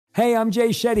Hey, I'm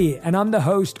Jay Shetty, and I'm the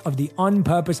host of the On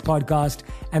Purpose podcast,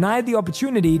 and I had the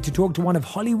opportunity to talk to one of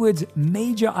Hollywood's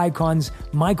major icons,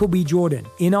 Michael B. Jordan.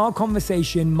 In our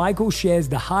conversation, Michael shares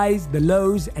the highs, the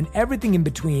lows, and everything in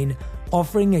between,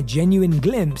 offering a genuine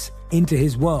glimpse into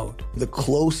his world. The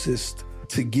closest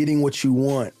to getting what you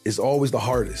want is always the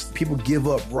hardest. People give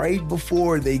up right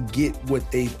before they get what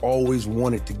they've always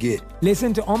wanted to get.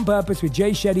 Listen to On Purpose with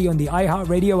Jay Shetty on the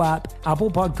iHeartRadio app,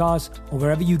 Apple Podcasts, or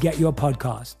wherever you get your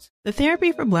podcasts. The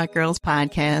Therapy for Black Girls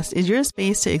podcast is your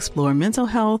space to explore mental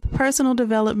health, personal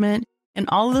development, and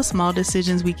all of the small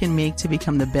decisions we can make to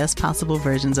become the best possible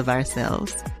versions of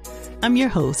ourselves. I'm your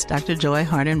host, Dr. Joy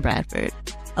Harden Bradford,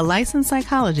 a licensed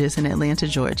psychologist in Atlanta,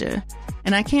 Georgia,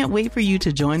 and I can't wait for you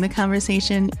to join the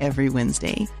conversation every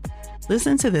Wednesday.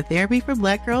 Listen to the Therapy for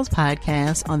Black Girls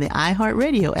podcast on the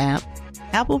iHeartRadio app,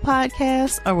 Apple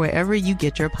Podcasts, or wherever you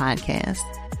get your podcasts.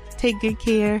 Take good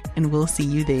care, and we'll see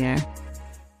you there.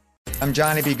 I'm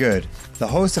Johnny B. Good, the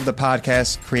host of the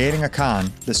podcast Creating a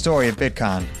Con, the story of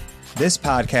Bitcoin. This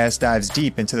podcast dives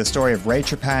deep into the story of Ray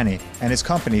Trapani and his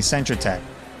company Centratech.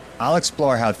 I'll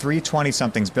explore how three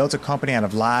 20-somethings built a company out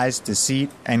of lies, deceit,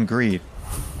 and greed.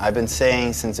 I've been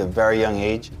saying since a very young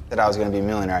age that I was going to be a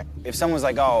millionaire. If someone's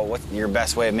like, oh, what's your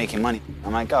best way of making money?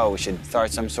 I'm like, oh, we should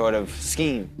start some sort of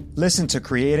scheme. Listen to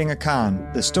Creating a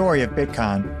Con, the story of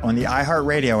Bitcoin on the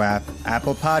iHeartRadio app,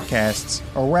 Apple Podcasts,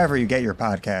 or wherever you get your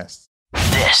podcasts.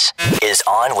 This is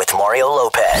On with Mario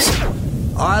Lopez.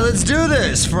 All right, let's do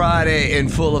this. Friday in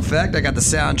full effect. I got the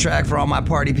soundtrack for all my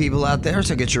party people out there,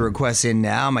 so get your requests in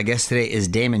now. My guest today is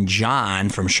Daymond John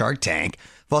from Shark Tank.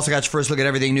 I've also got your first look at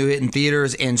everything new hitting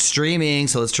theaters and streaming,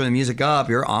 so let's turn the music up.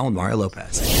 You're On with Mario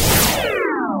Lopez.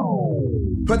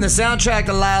 Putting the soundtrack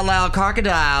to Loud Loud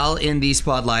Crocodile in the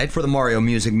spotlight for the Mario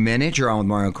Music Minute. You're on with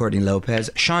Mario Courtney Lopez.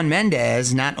 Shawn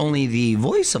Mendes, not only the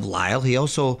voice of Lyle, he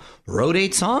also wrote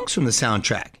 8 songs from the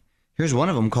soundtrack. Here's one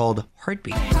of them called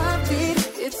Heartbeat. Heartbeat,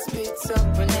 it speeds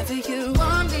up whenever you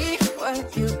want me.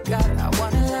 What you got, I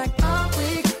wanna like all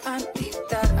week. I need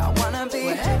that, I wanna be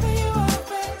wherever you are,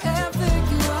 wherever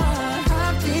you are.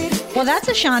 Heartbeat. Well, that's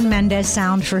a Shawn Mendes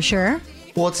sound for sure.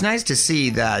 Well, it's nice to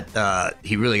see that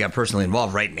he really got personally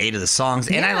involved writing 8 of the songs.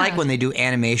 And I like when they do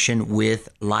animation with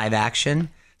live action.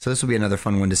 So this will be another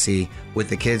fun one to see with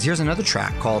the kids. Here's another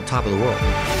track called Top of the World.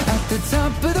 At the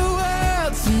top of the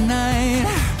world tonight,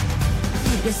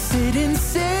 you're sitting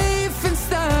safe and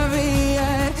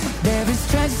starry-eyed. There is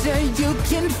treasure you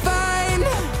can find,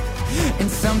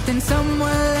 and something someone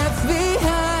left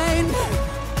behind.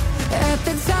 At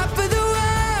the top of the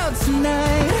world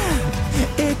tonight,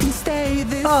 it can stay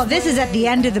this this is at the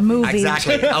end of the movie.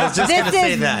 Exactly. I was just going to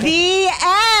say that. This is the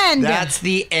end. That's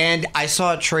the end. I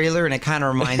saw a trailer, and it kind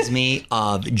of reminds me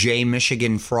of Jay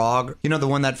Michigan Frog. You know, the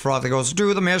one, that frog that goes,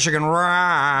 do the Michigan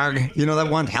Rock. You know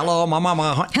that one? Hello, my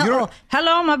mama. Hello,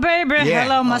 my baby. Yeah.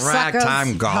 Hello, my suckers.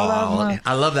 Ragtime girl.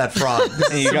 I love that frog.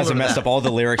 And you guys have messed up all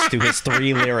the lyrics to his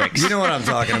 3 lyrics. You know what I'm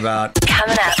talking about.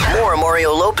 Coming up, more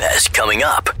Mario Lopez coming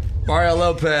up. Mario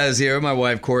Lopez here, my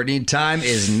wife Courtney. Time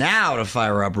is now to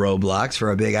fire up Roblox for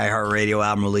a big iHeartRadio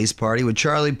album release party with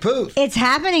Charlie Puth. It's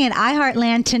happening at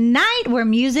iHeartland tonight, where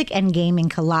music and gaming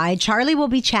collide. Charlie will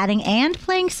be chatting and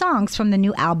playing songs from the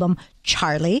new album,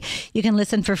 Charlie. You can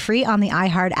listen for free on the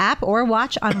iHeart app or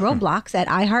watch on Roblox at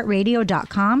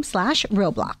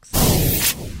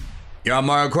iHeartRadio.com/Roblox. You're on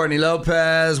Mario Courtney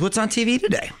Lopez. What's on TV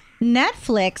today?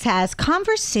 Netflix has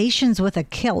Conversations with a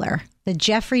Killer, the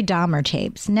Jeffrey Dahmer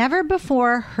tapes. Never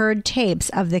before heard tapes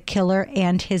of the killer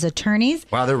and his attorneys.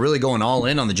 Wow, they're really going all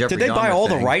in on the Jeffrey Dahmer. Did they buy all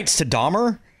thing. the rights to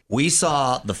Dahmer? We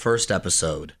saw the first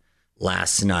episode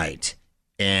last night,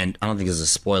 and I don't think it's a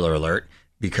spoiler alert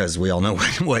because we all know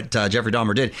what Jeffrey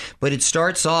Dahmer did. But it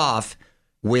starts off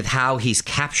with how he's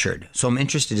captured. So I'm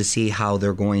interested to see how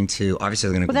they're going to, obviously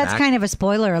they're going to go that's back. kind of a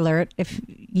spoiler alert.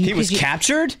 He was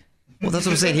captured? Well, that's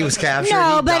what I'm saying. He was captured.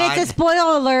 No, he but died. it's a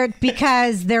spoiler alert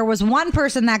because there was one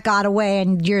person that got away,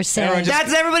 and you're saying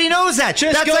that's everybody knows that.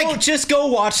 Just go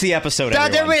watch the episode.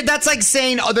 That's like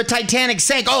saying, oh, the Titanic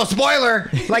sank. Oh,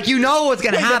 spoiler! Like you know what's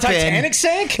going to happen. The Titanic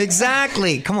sank?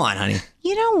 Exactly. Come on, honey.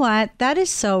 You know what? That is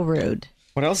so rude.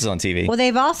 What else is on TV? Well,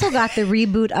 they've also got the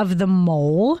reboot of The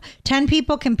Mole. 10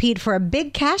 people compete for a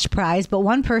big cash prize, but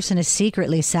one person is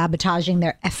secretly sabotaging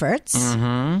their efforts.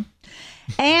 Mm-hmm.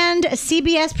 And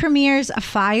CBS premieres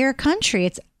Fire Country.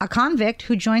 It's a convict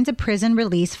who joins a prison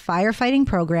release firefighting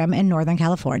program in Northern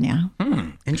California.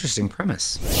 Interesting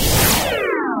premise.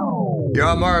 You're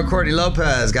on Mario Courtney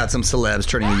Lopez. Got some celebs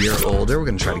turning a year older. We're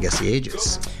going to try to guess the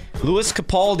ages. Louis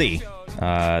Capaldi,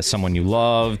 Someone You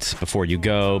Loved, Before You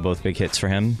Go, both big hits for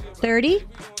him. 30?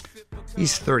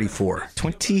 He's 34.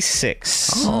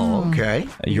 26. Oh, okay.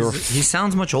 He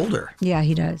sounds much older. Yeah,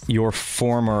 he does. Your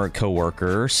former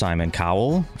coworker, Simon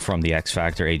Cowell, from the X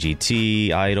Factor,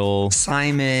 AGT, Idol.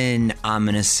 Simon, I'm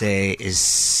going to say, is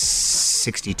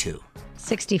 62.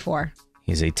 64.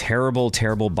 He's a terrible,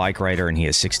 terrible bike rider, and he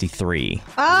is 63.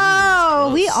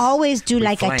 Oh, we always do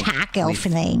like a tackle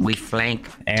thing. We flank.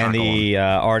 And the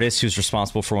artist who's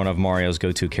responsible for one of Mario's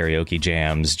go-to karaoke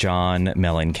jams, John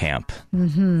Mellencamp.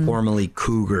 Mm-hmm. Formerly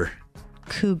Cougar.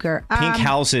 Pink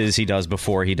Houses he does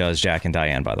before he does Jack and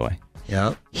Diane, by the way.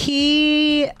 Yep.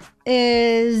 He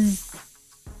is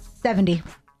 70.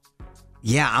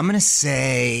 Yeah, I'm going to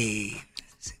say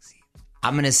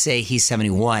he's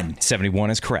 71.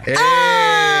 71 is correct.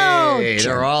 Hey,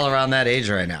 they're all around that age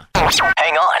right now.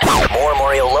 Hang on. More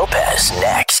Mario Lopez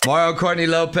next. Mario Courtney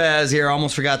Lopez here.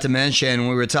 Almost forgot to mention when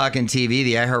we were talking TV,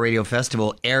 the iHeartRadio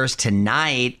Festival airs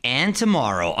tonight and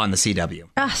tomorrow on the CW.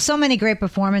 So many great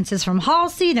performances from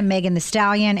Halsey to Megan Thee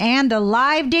Stallion and the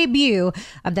live debut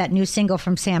of that new single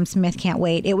from Sam Smith. Can't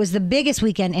wait. It was the biggest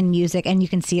weekend in music, and you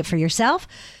can see it for yourself.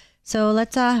 So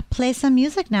let's play some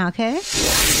music now, okay?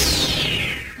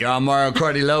 Yo, Mario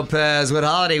Courtney Lopez. What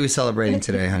holiday are we celebrating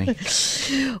today, honey?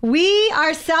 We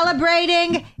are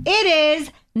celebrating. It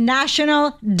is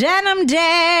National Denim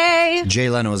Day. Jay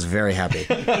Leno is very happy.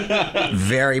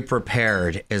 Very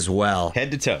prepared as well. Head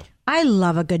to toe. I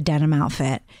love a good denim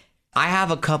outfit. I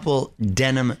have a couple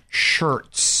denim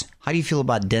shirts. How do you feel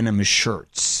about denim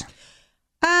shirts?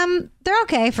 They're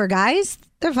okay for guys.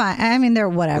 They're fine. I mean, they're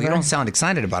whatever. Well, you don't sound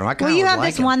excited about them. I kind of Well, you have like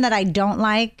this them. one that I don't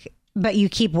like, but you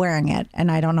keep wearing it,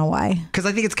 and I don't know why. Because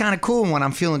I think it's kind of cool. When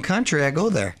I'm feeling country, I go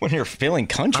there. When you're feeling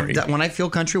country? When I feel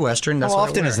country western, that's How what I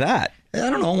often wear. is that? I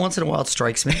don't know. Once in a while, it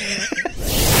strikes me.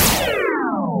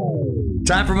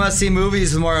 Time for must-see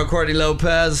movies with Mario Courtney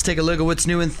Lopez. Let's take a look at what's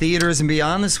new in theaters and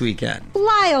beyond this weekend.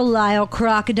 Lyle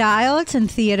Crocodile. It's in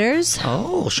theaters.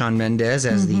 Oh, Shawn Mendes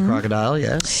as the crocodile,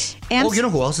 yes. And you know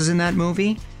who else is in that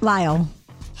movie? Lyle.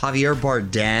 Javier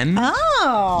Bardem.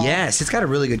 Oh. Yes, it's got a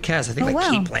really good cast. I think Oh, like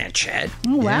wow. Kate Blanchett.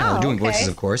 Oh, wow, Yeah, doing okay. voices,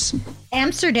 of course.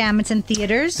 Amsterdam. It's in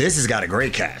theaters. This has got a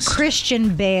great cast.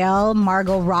 Christian Bale,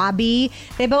 Margot Robbie.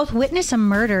 They both witness a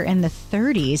murder in the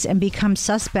 30s and become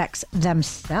suspects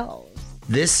themselves.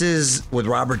 This is with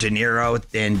Robert De Niro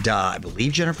and I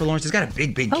believe Jennifer Lawrence. It's got a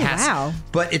big cast. Wow.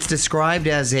 But it's described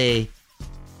as a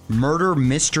murder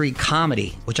mystery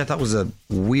comedy, which I thought was a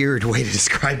weird way to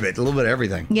describe it. A little bit of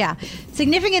everything. Yeah.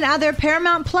 Significant Other,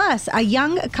 Paramount Plus. A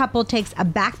young couple takes a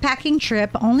backpacking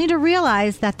trip only to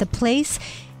realize that the place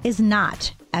is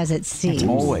not as it seems. It's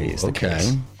always the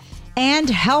case. And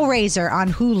Hellraiser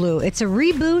on Hulu. It's a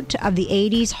reboot of the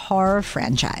 80s horror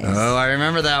franchise. Oh, I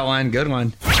remember that one. Good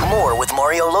one. More with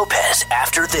Mario Lopez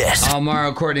after this. I'm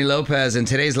Mario Courtney Lopez, and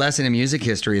today's lesson in music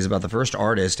history is about the first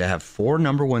artist to have 4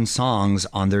 #1 songs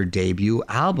on their debut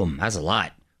album. That's a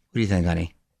lot. What do you think,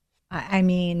 honey? I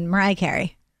mean, Mariah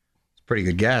Carey. Pretty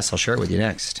good guess. I'll share it with you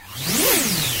next.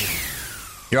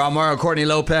 You're on Mario Courtney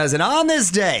Lopez, and on this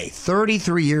day,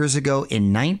 33 years ago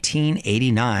in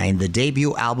 1989, the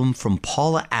debut album from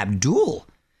Paula Abdul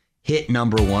hit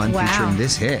 #1, Wow. featuring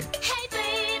this hit.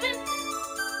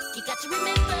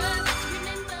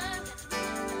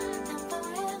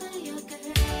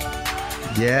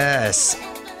 Yes.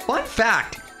 Fun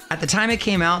fact, at the time it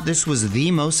came out, this was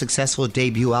the most successful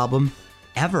debut album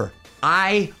ever.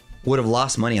 I would have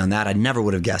lost money on that. I never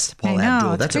would have guessed Paula I know,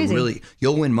 Abdul. it's That's crazy. a really,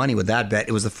 you'll win money with that bet.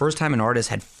 It was the first time an artist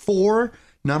had 4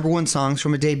 #1 songs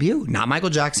from a debut. Not Michael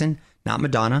Jackson, not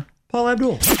Madonna, Paula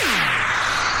Abdul.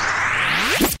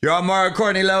 You're on Mario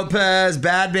Courtney Lopez.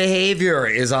 Bad behavior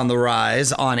is on the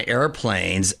rise on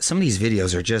airplanes. Some of these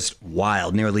videos are just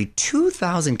wild. Nearly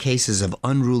 2,000 cases of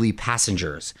unruly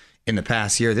passengers in the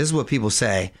past year. This is what people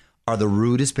say are the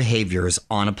rudest behaviors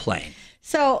on a plane.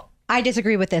 So I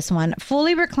disagree with this one.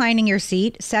 Fully reclining your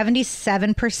seat,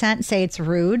 77% say it's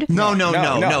rude. No.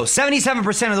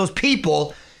 77% of those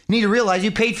people need to realize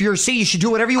you paid for your seat. You should do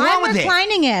whatever you want I'm with it.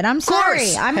 reclining it. I'm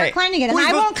sorry. I'm Hey, reclining it. And wait,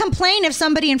 I but- won't complain if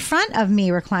somebody in front of me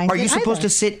reclines Are you it supposed either. to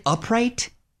sit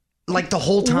upright like the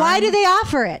whole time? Why do they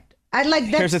offer it? I'd like.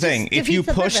 That's Here's the just thing: if you defeats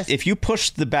the push purpose.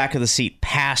 the back of the seat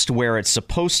past where it's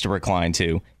supposed to recline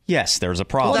to, yes, there's a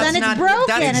problem. Well, then That's it's not- broken.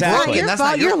 that's It's exactly- not your that's fault.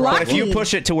 not your You're problem. lucky. But if you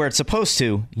push it to where it's supposed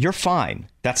to, you're fine.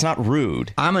 That's not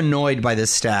rude. I'm annoyed by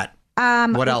this stat.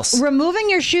 What else? Removing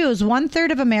your shoes.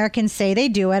 1/3 of Americans say they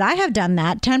do it. I have done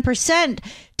that. 10%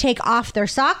 take off their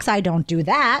socks. I don't do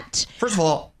that. First of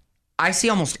all, I see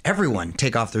almost everyone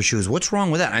take off their shoes. What's wrong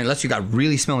with that? Unless you got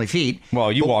really smelly feet.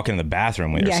 Well, you walk in the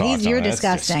bathroom with your socks You're on. That's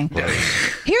just disgusting. gross.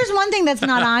 Here's one thing that's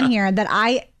not on here that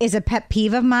is a pet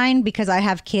peeve of mine because I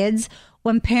have kids.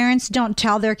 when parents don't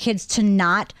tell their kids to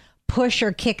not push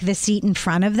or kick the seat in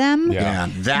front of them. Yeah,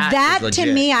 that is to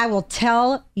legit. me, I will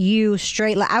tell you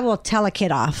straight. I will tell a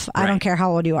kid off. I don't care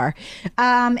how old you are.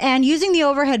 And using the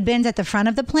overhead bins at the front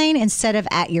of the plane instead of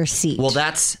at your seat. Well,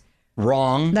 that's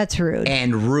wrong. That's rude.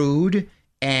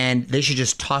 And they should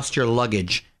just toss your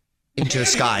luggage into the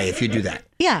sky if you do that.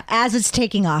 Yeah, as it's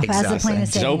taking off, as the plane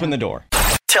is taking off. Open the door.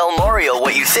 Tell Mario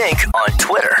what you think on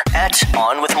Twitter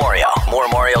 @OnWithMario. More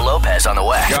Mario Lopez on the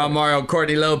way. John Mario,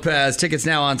 Courtney Lopez. Tickets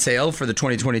now on sale for the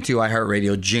 2022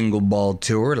 iHeartRadio Jingle Ball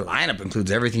Tour. The lineup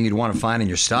includes everything you'd want to find in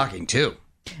your stocking, too.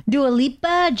 Dua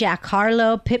Lipa, Jack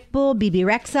Harlow, Pitbull, BB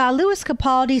Rexa, Louis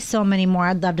Capaldi, so many more.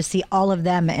 I'd love to see all of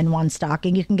them in one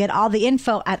stocking. You can get all the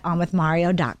info at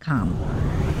onwithmario.com.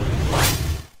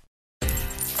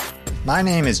 My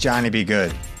name is Johnny B.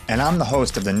 Good, and I'm the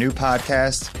host of the new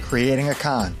podcast, Creating a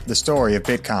Con, the story of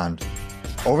Bitcoin.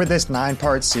 Over this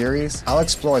 9-part series, I'll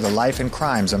explore the life and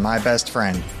crimes of my best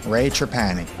friend, Ray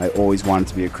Trapani. I always wanted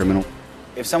to be a criminal.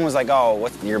 If someone's like, oh,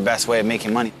 what's your best way of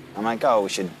making money? I'm like, oh, we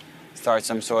should start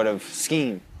some sort of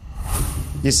scheme.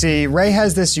 You see, Ray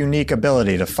has this unique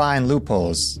ability to find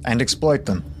loopholes and exploit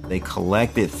them. They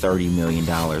collected $30 million.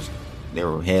 There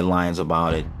were headlines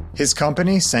about it. His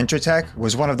company, Centratech,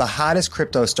 was one of the hottest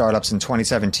crypto startups in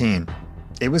 2017.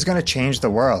 It was going to change the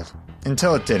world,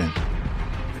 until it didn't.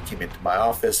 I came into my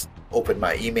office, opened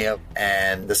my email,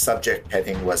 and the subject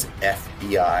heading was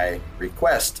FBI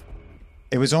request.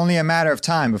 It was only a matter of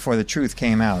time before the truth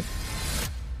came out.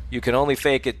 You can only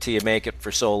fake it till you make it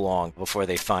for so long before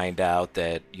they find out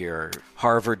that your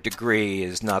Harvard degree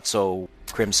is not so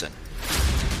crimson.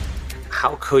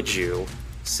 How could you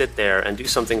sit there and do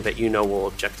something that you know will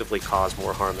objectively cause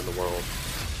more harm in the world?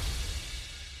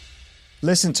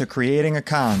 Listen to Creating a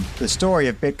Con, the story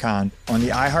of Bitcoin, on the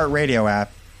iHeartRadio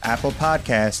app, Apple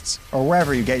Podcasts, or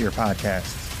wherever you get your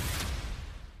podcasts.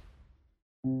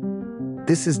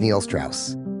 This is Neil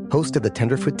Strauss, host of the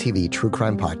Tenderfoot TV True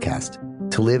Crime Podcast,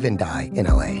 To Live and Die in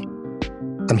LA.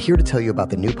 I'm here to tell you about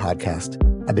the new podcast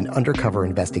I've been undercover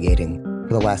investigating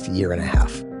for the last year and a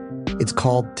half. It's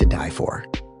called To Die For.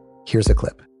 Here's a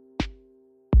clip.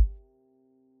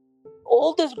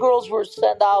 All these girls were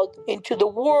sent out into the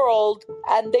world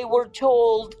and they were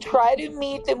told, try to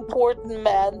meet important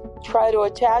men, try to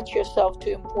attach yourself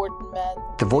to important men.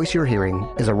 The voice you're hearing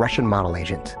is a Russian model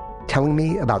agent telling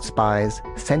me about spies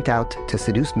sent out to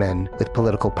seduce men with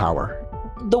political power.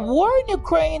 The war in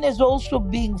Ukraine is also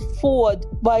being fought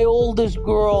by all these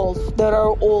girls that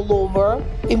are all over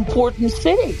important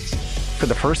cities. For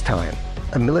the first time,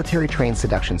 a military-trained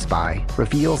seduction spy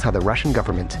reveals how the Russian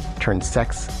government turned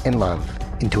sex and love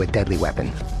into a deadly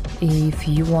weapon. If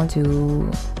you want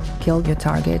to kill your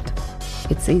target,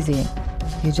 it's easy.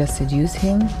 You just seduce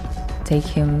him, take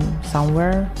him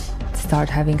somewhere, start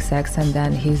having sex, and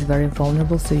then he's very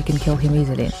vulnerable, so you can kill him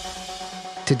easily.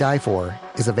 To Die For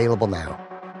is available now.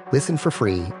 Listen for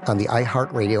free on the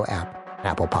iHeartRadio app,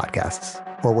 Apple Podcasts,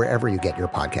 or wherever you get your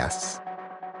podcasts.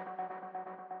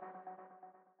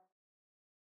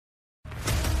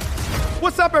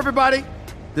 What's up, everybody?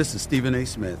 This is Stephen A.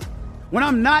 Smith. When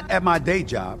I'm not at my day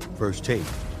job, First Take,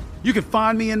 you can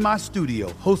find me in my studio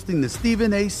hosting the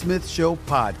Stephen A. Smith Show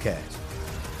podcast.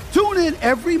 Tune in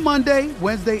every Monday,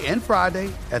 Wednesday, and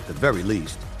Friday, at the very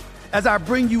least, as I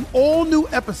bring you all new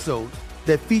episodes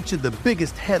that feature the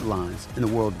biggest headlines in the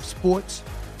world of sports,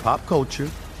 pop culture,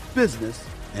 business,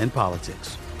 and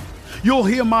politics. You'll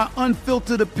hear my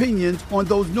unfiltered opinions on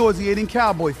those nauseating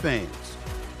Cowboy fans,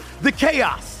 the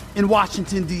chaos in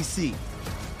Washington, D.C.,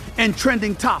 and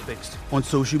trending topics on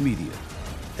social media,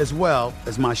 as well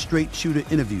as my straight shooter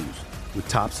interviews with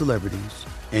top celebrities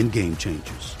and game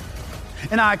changers.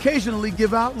 And I occasionally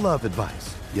give out love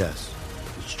advice. Yes,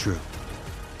 it's true.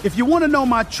 If you want to know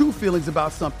my true feelings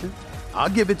about something, I'll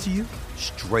give it to you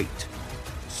straight.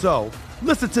 So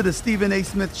listen to the Stephen A.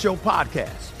 Smith Show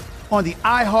podcast on the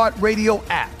iHeartRadio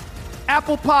app,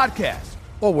 Apple Podcasts,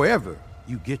 or wherever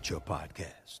you get your podcast.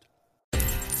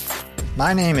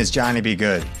 My name is Johnny B.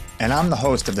 Good, and I'm the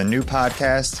host of the new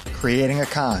podcast, Creating a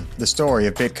Con, the story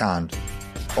of Bitcoin.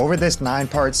 Over this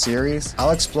 9-part series,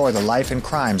 I'll explore the life and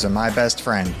crimes of my best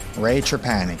friend, Ray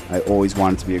Trapani. I always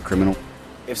wanted to be a criminal.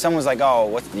 If someone's like, oh,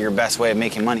 what's your best way of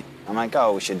making money? I'm like,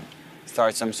 oh, we should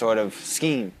start some sort of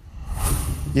scheme.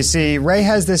 You see, Ray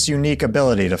has this unique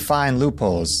ability to find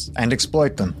loopholes and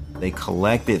exploit them. They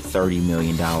collected $30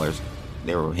 million.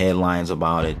 There were headlines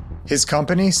about it. His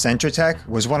company, Centratech,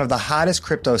 was one of the hottest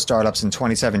crypto startups in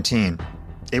 2017.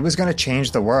 It was going to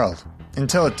change the world,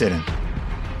 until it didn't.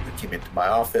 I came into my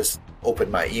office,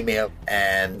 opened my email,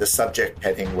 and the subject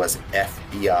heading was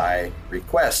FBI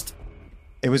request.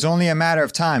 It was only a matter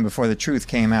of time before the truth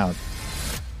came out.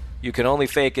 You can only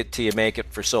fake it till you make it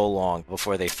for so long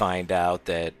before they find out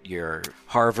that your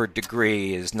Harvard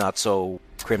degree is not so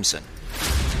crimson.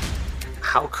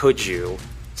 How could you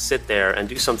sit there and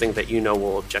do something that you know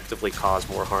will objectively cause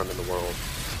more harm in the world?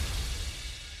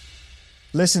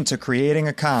 Listen to Creating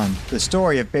a Con, the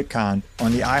story of Bitcon,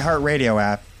 on the iHeartRadio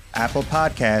app, Apple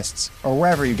Podcasts, or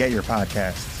wherever you get your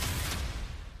podcasts.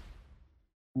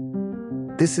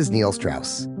 This is Neil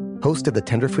Strauss, host of the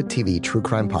Tenderfoot TV True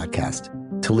Crime Podcast,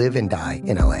 To Live and Die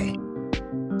in LA.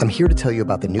 I'm here to tell you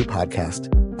about the new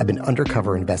podcast I've been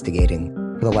undercover investigating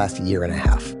for the last year and a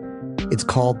half. It's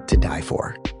called To Die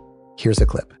For. Here's a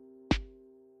clip.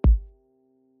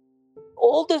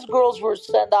 All these girls were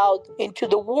sent out into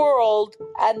the world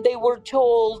and they were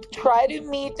told, try to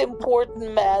meet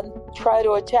important men, try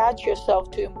to attach yourself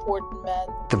to important men.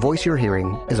 The voice you're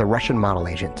hearing is a Russian model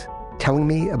agent telling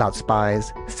me about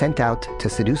spies sent out to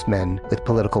seduce men with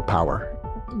political power.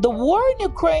 The war in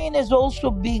Ukraine is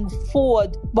also being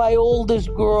fought by all these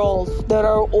girls that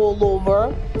are all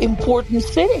over important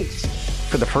cities.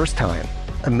 For the first time,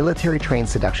 a military-trained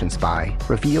seduction spy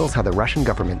reveals how the Russian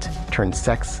government turned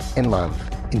sex and love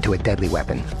into a deadly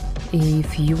weapon.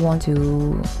 If you want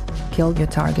to kill your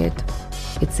target,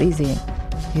 it's easy.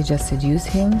 You just seduce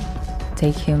him,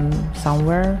 take him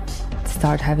somewhere,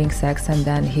 start having sex, and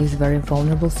then he's very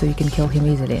vulnerable, so you can kill him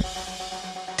easily.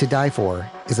 To Die For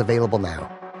is available now.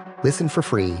 Listen for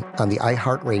free on the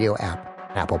iHeartRadio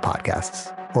app, Apple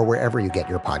Podcasts, or wherever you get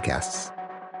your podcasts.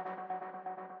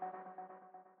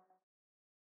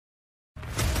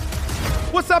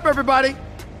 What's up, everybody?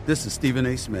 This is Stephen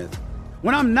A. Smith.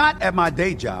 When I'm not at my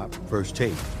day job, First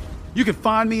Take, you can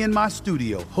find me in my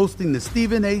studio hosting the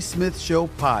Stephen A. Smith Show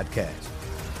podcast.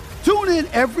 Tune in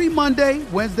every Monday,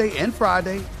 Wednesday, and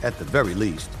Friday, at the very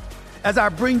least, as I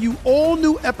bring you all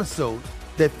new episodes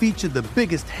that feature the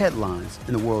biggest headlines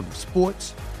in the world of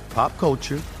sports, pop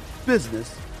culture,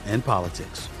 business, and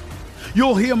politics.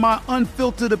 You'll hear my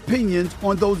unfiltered opinions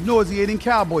on those nauseating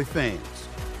Cowboy fans,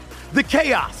 the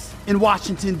chaos in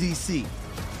Washington, D.C.,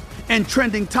 and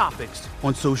trending topics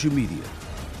on social media,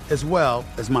 as well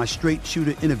as my straight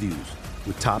shooter interviews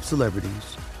with top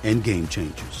celebrities and game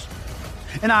changers.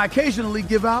 And I occasionally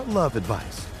give out love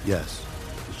advice. Yes,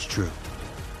 it's true.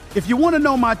 If you want to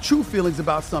know my true feelings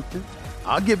about something,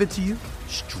 I'll give it to you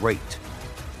straight.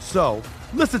 So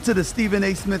listen to the Stephen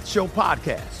A. Smith Show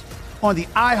podcast on the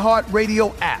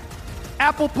iHeartRadio app,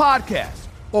 Apple Podcasts,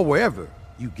 or wherever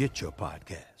you get your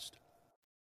podcast.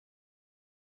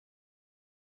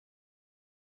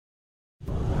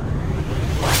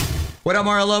 What up,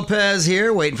 Mario Lopez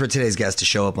here, waiting for today's guest to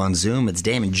show up on Zoom. It's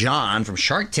Daymond John from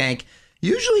Shark Tank.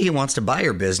 Usually he wants to buy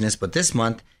your business, but this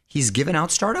month he's giving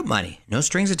out startup money. No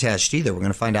strings attached either. We're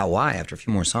going to find out why after a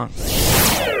few more songs.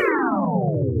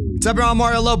 What's up, y'all?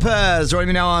 Mario Lopez. Joining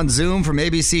me now on Zoom from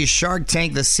ABC Shark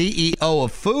Tank, the CEO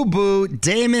of FUBU,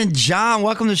 Daymond John.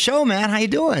 Welcome to the show, man. How you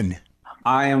doing?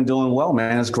 I am doing well,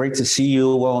 man. It's great to see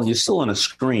you. Well, you're still on a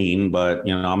screen, but,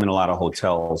 you know, I'm in a lot of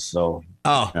hotels, so...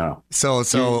 Oh, you know, so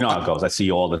you know how it goes. I see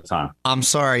you all the time. I'm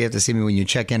sorry you have to see me when you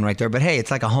check in right there, but hey,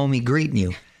 it's like a homie greeting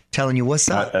you, telling you what's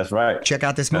up. That's right. Check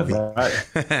out this movie.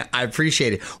 That's right. I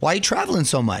appreciate it. Why are you traveling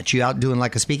so much? You out doing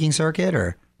like a speaking circuit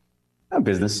or?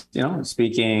 Business, you know,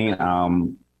 speaking,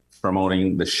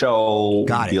 promoting the show,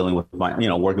 dealing with my, you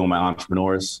know, working with my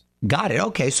entrepreneurs. Got it.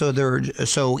 Okay,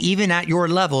 so even at your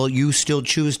level, you still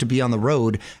choose to be on the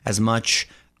road as much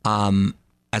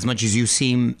as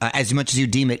you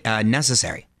deem it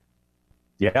necessary.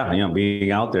 Yeah, you know,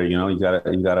 being out there, you know, you gotta,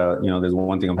 you know, there's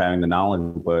one thing of having the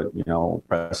knowledge, but, you know,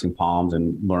 pressing palms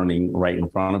and learning right in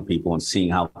front of people and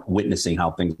witnessing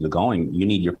how things are going. You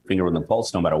need your finger on the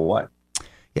pulse no matter what.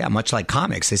 Yeah, much like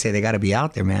comics. They say they got to be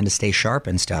out there, man, to stay sharp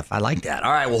and stuff. I like that.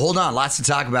 All right, well, hold on. Lots to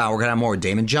talk about. We're going to have more with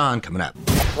Daymond John coming up.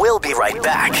 We'll be right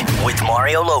back with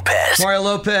Mario Lopez. Mario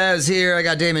Lopez here. I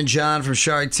got Daymond John from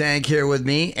Shark Tank here with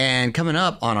me. And coming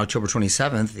up on October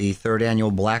 27th, the third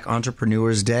annual Black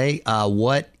Entrepreneurs Day.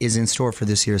 What is in store for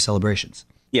this year's celebrations?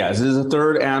 Yeah, this is the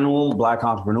third annual Black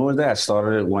Entrepreneurs Day. I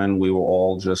started it when we were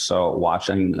all just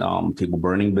watching people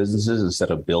burning businesses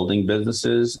instead of building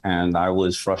businesses. And I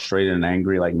was frustrated and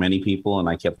angry like many people. And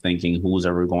I kept thinking, who's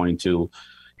ever going to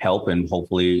help? And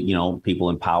hopefully, you know, people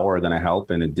in power are going to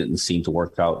help. And it didn't seem to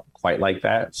work out quite like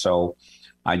that. So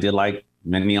I did like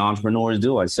many entrepreneurs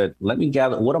do. I said, let me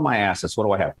gather, what are my assets? What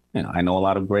do I have? You know, I know a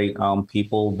lot of great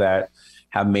people that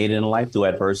have made it in life through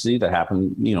adversity that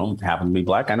happen to be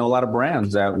Black. I know a lot of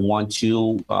brands that want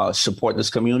to support this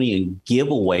community and give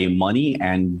away money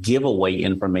and give away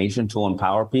information to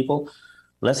empower people.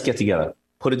 Let's get together.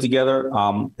 put it together.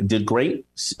 Did great.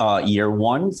 Year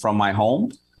one from my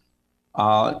home.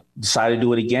 Decided to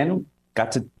do it again.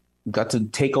 Got to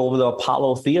take over the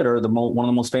Apollo Theater, one of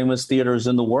the most famous theaters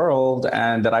in the world,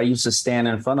 and that I used to stand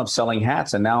in front of selling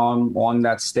hats. And now I'm on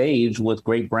that stage with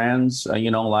great brands,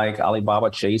 like Alibaba,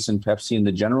 Chase, and Pepsi and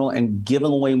the General, and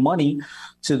giving away money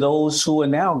to those who are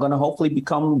now going to hopefully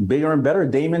become bigger and better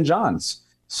Daymond Johns.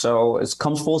 So it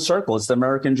comes full circle. It's the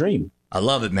American dream. I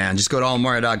love it, man. Just go to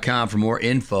allmario.com for more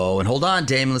info. And hold on,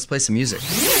 Damon, let's play some music.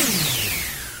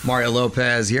 Mario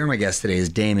Lopez here. My guest today is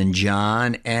Daymond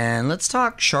John. And let's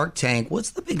talk Shark Tank.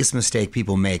 What's the biggest mistake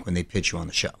people make when they pitch you on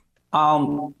the show?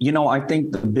 I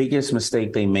think the biggest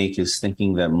mistake they make is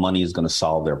thinking that money is going to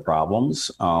solve their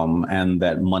problems, and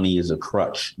that money is a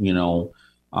crutch.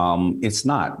 It's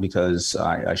not, because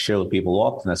I share with people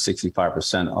often that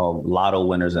 65% of lotto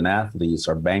winners and athletes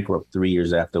are bankrupt 3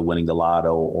 years after winning the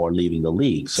lotto or leaving the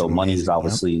league. So money is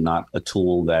obviously not a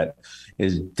tool that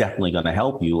is definitely going to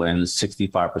help you. And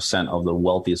 65% of the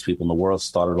wealthiest people in the world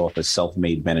started off as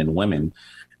self-made men and women.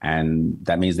 And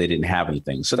that means they didn't have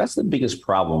anything. So that's the biggest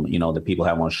problem, that people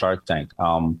have on Shark Tank.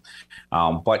 But,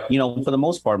 for the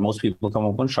most part, most people come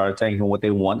up on Shark Tank and what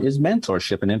they want is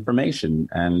mentorship and information.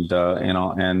 And,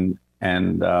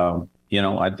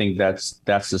 I think that's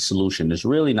the solution. It's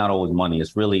really not always money.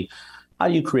 It's really, how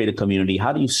do you create a community?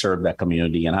 How do you serve that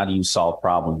community? And how do you solve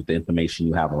problems with the information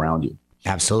you have around you?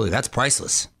 Absolutely. That's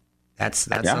priceless. That's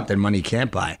something money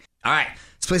can't buy. All right,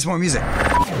 let's play some more music.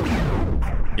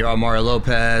 You're on Mario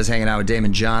Lopez, hanging out with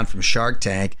Daymond John from Shark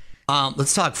Tank.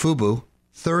 Let's talk FUBU.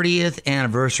 30th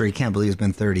anniversary. Can't believe it's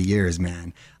been 30 years,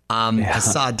 man. I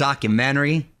saw a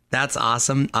documentary. That's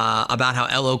awesome. About how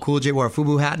LL Cool J wore a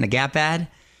FUBU hat and a Gap ad.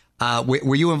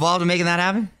 Were you involved in making that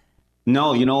happen?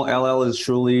 No, LL is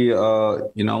truly,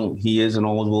 he is and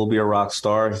always will be a rock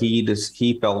star.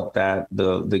 He felt that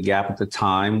the Gap at the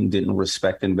time didn't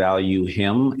respect and value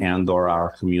him and or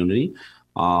our community.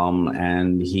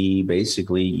 And he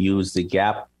basically used the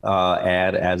Gap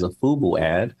ad as a FUBU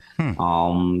ad,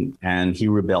 and he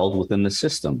rebelled within the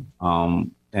system.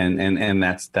 And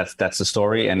that's the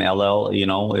story. And LL,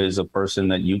 is a person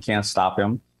that you can't stop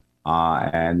him.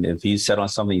 And if he's set on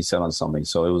something, he's set on something.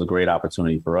 So it was a great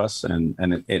opportunity for us,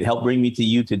 and it helped bring me to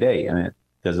you today, and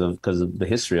because of the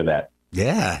history of that.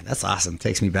 Yeah, that's awesome.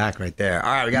 Takes me back right there. All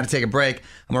right, we got to take a break.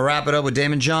 I'm gonna wrap it up with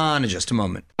Daymond John in just a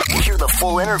moment. Hear the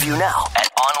full interview now at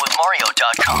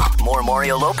onwithmario.com. More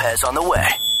Mario Lopez on the way.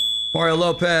 Mario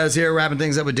Lopez here, wrapping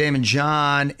things up with Daymond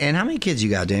John. And how many kids you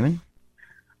got, Daymond?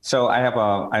 So I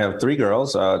have 3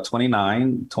 girls,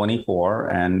 29, 24,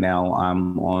 and now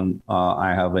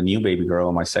I have a new baby girl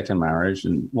in my second marriage,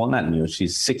 and not new,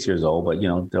 she's 6 years old, but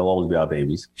there'll always be our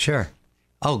babies. Sure.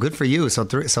 Oh, good for you. So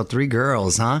 3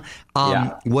 girls, huh?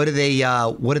 Yeah. What are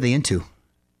they into?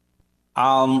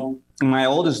 My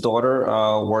oldest daughter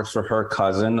works for her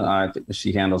cousin.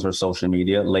 She handles her social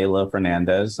media, Layla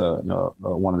Fernandez,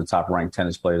 one of the top ranked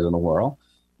tennis players in the world.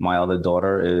 My other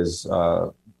daughter is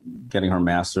getting her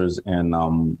master's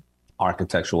in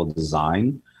architectural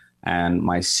design. And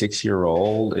my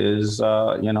 6-year-old is,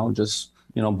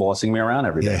 bossing me around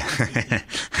every day. Yeah.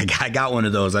 I got one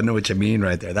of those. I know what you mean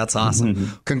right there. That's awesome.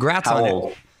 Mm-hmm. Congrats on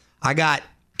it. I got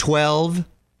 12,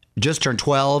 just turned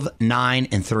 12, 9,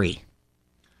 and 3.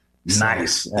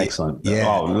 Nice. Excellent. Yeah.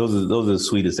 Oh, those are the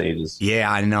sweetest ages.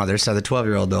 Yeah, I know. There's the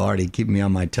 12-year-old though already keeping me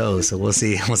on my toes. So we'll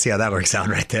see how that works out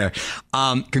right there.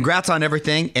 Congrats on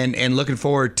everything, and looking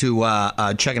forward to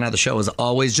checking out the show as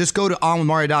always. Just go to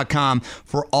onwithmario.com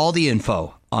for all the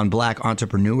info on Black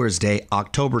Entrepreneurs Day,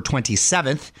 October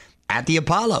 27th at the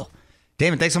Apollo.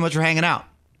 Daymond, thanks so much for hanging out.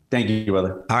 Thank you,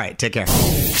 brother. All right, take care.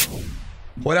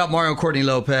 What up, Mario Courtney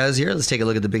Lopez here. Let's take a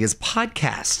look at the biggest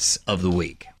podcasts of the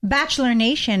week. Bachelor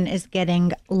Nation is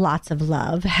getting lots of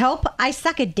love. Help, I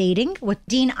Suck at Dating with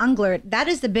Dean Unglert. That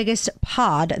is the biggest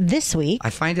pod this week. I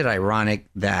find it ironic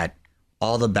that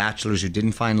all the bachelors who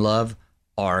didn't find love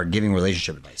are giving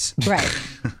relationship advice. Right.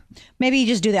 Maybe you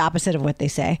just do the opposite of what they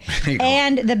say.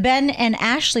 And the Ben and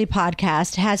Ashley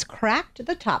podcast has cracked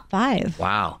the top 5.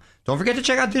 Wow. Don't forget to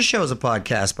check out this show as a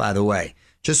podcast, by the way.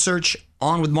 Just search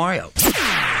On With Mario.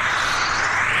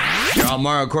 You're on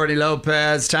Mario Courtney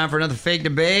Lopez. Time for another fake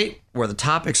debate where the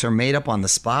topics are made up on the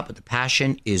spot, but the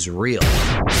passion is real.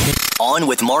 On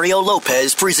With Mario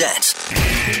Lopez presents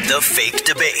The Fake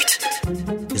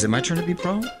Debate. Is it my turn to be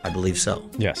pro? I believe so.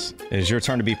 Yes. It is your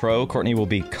turn to be pro. Courtney will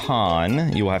be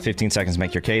con. You will have 15 seconds to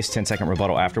make your case, 10-second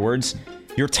rebuttal afterwards.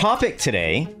 Your topic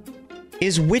today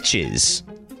is witches.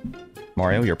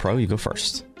 Mario, you're pro. You go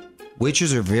first.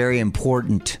 Witches are very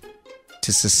important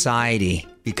to society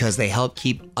because they help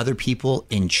keep other people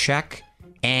in check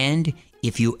and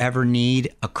If you ever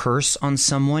need a curse on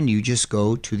someone, you just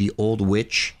go to the Old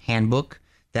Witch Handbook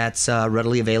that's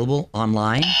readily available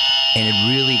online, and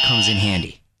it really comes in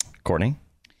handy. Courtney?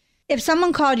 If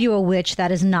someone called you a witch,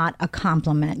 that is not a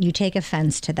compliment. You take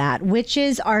offense to that.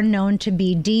 Witches are known to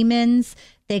be demons.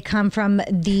 They come from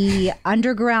the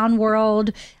underground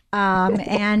world,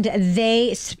 and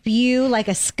they spew like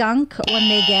a skunk when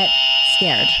they get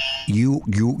scared.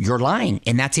 You're lying,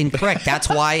 and that's incorrect. That's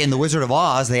why in The Wizard of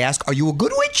Oz, they ask, are you a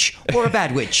good witch or a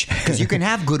bad witch? Because you can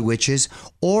have good witches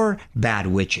or bad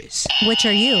witches. Which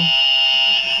are you?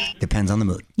 Depends on the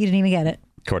mood. You didn't even get it.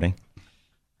 Courtney?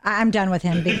 I'm done with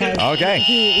him because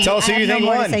Okay. Tell us who you think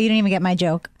won. You didn't even get my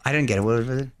joke. I didn't get it. What was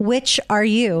it? Which are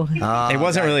you? It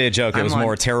wasn't really a joke. It was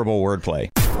more terrible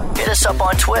wordplay. Hit us up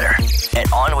on Twitter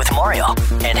at On With Mario.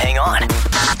 And hang on,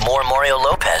 more Mario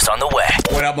Lopez on the way.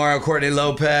 What up, Mario? Courtney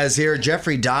Lopez here.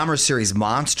 Jeffrey Dahmer series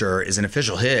Monster is an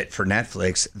official hit for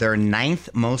Netflix. Their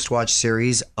 9th most watched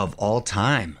series of all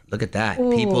time. Look at that.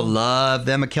 Ooh. People love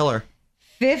them a killer.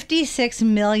 56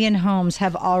 million homes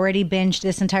have already binged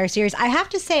this entire series. I have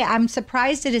to say, I'm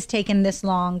surprised it has taken this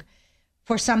long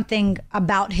for something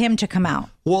about him to come out.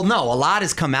 Well, no, a lot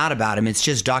has come out about him. It's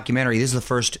just documentary. This is the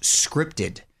first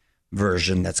scripted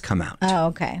version that's come out. Oh,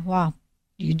 okay. Well,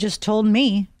 you just told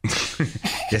me.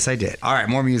 Yes, I did. All right,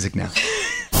 more music now.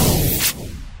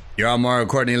 You're on Mario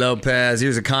Courtney Lopez.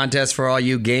 Here's a contest for all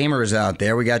you gamers out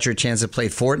there. We got your chance to play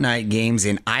Fortnite games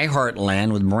in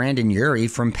iHeartland with Brandon Urie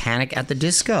from Panic at the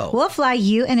Disco. We'll fly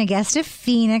you and a guest to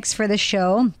Phoenix for the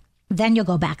show. Then you'll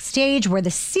go backstage where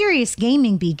the serious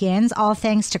gaming begins, all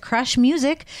thanks to Crush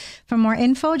Music. For more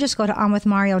info, just go to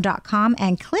onwithmario.com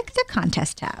and click the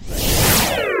contest tab.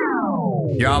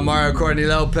 You're on Mario Courtney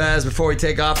Lopez. Before we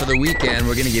take off for the weekend,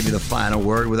 we're going to give you the final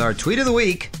word with our tweet of the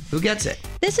week. Who gets it?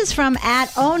 This is from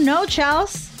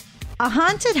 @OhNoChels. A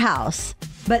haunted house,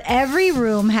 but every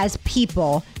room has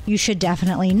people you should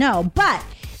definitely know. But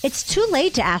it's too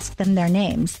late to ask them their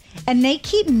names. And they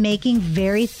keep making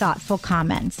very thoughtful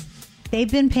comments.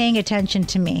 They've been paying attention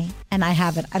to me, and I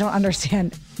haven't. I don't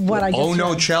understand what I just Oh,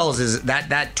 no, read. Chels, is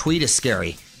that tweet is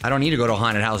scary. I don't need to go to a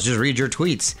haunted house. Just read your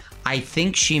tweets. I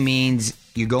think she means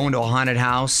you go into a haunted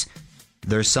house,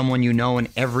 there's someone you know in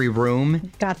every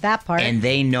room. Got that part. And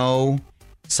they know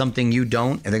something you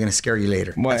don't, and they're going to scare you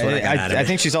later. That's what I got out of I it.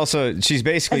 think she's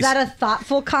basically... Is that a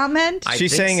thoughtful comment?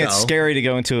 She's saying it's scary to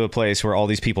go into a place where all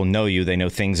these people know you, they know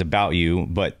things about you,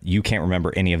 but you can't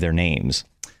remember any of their names.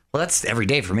 Well, that's every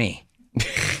day for me.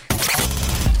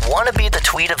 Want to be the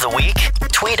tweet of the week?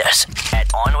 Tweet us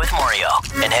at On With Mario.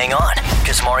 And hang on,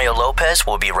 because Mario Lopez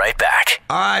will be right back.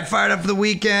 All right, fired up for the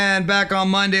weekend. Back on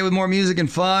Monday with more music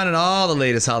and fun and all the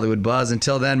latest Hollywood buzz.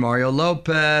 Until then, Mario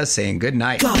Lopez saying good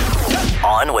night.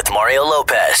 On With Mario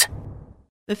Lopez.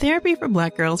 The Therapy for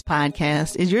Black Girls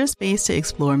podcast is your space to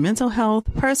explore mental health,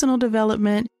 personal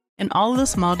development, and all of the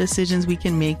small decisions we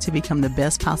can make to become the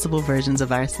best possible versions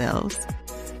of ourselves.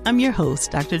 I'm your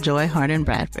host, Dr. Joy Harden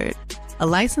Bradford, a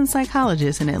licensed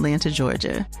psychologist in Atlanta,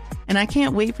 Georgia, and I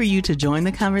can't wait for you to join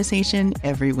the conversation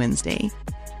every Wednesday.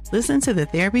 Listen to the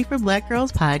Therapy for Black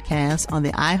Girls podcast on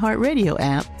the iHeartRadio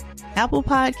app, Apple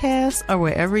Podcasts, or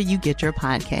wherever you get your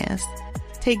podcasts.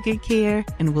 Take good care,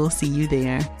 and we'll see you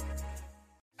there.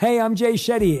 Hey, I'm Jay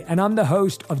Shetty, and I'm the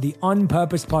host of the On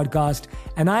Purpose podcast,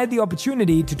 and I had the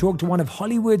opportunity to talk to one of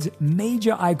Hollywood's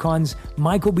major icons,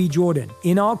 Michael B. Jordan.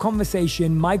 In our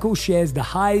conversation, Michael shares the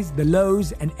highs, the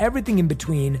lows, and everything in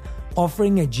between,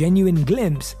 offering a genuine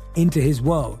glimpse into his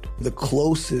world. The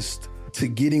closest to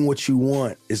getting what you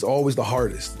want is always the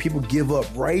hardest. People give up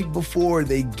right before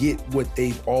they get what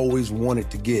they've always wanted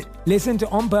to get. Listen to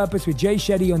On Purpose with Jay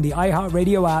Shetty on the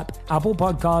iHeartRadio app, Apple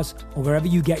Podcasts, or wherever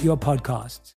you get your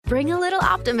podcasts. Bring a little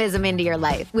optimism into your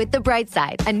life with The Bright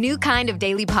Side, a new kind of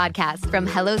daily podcast from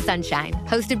Hello Sunshine,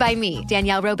 hosted by me,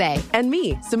 Danielle Robay. And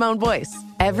me, Simone Boyce.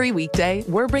 Every weekday,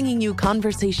 we're bringing you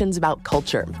conversations about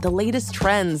culture, the latest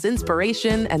trends,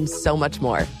 inspiration, and so much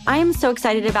more. I am so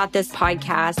excited about this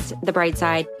podcast, The Bright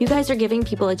Side. You guys are giving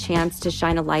people a chance to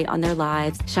shine a light on their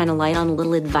lives, shine a light on a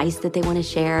little advice that they want to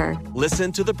share.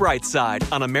 Listen to The Bright Side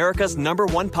on America's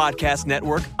 #1 podcast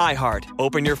network, iHeart.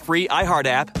 Open your free iHeart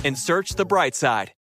app and search The Bright Side.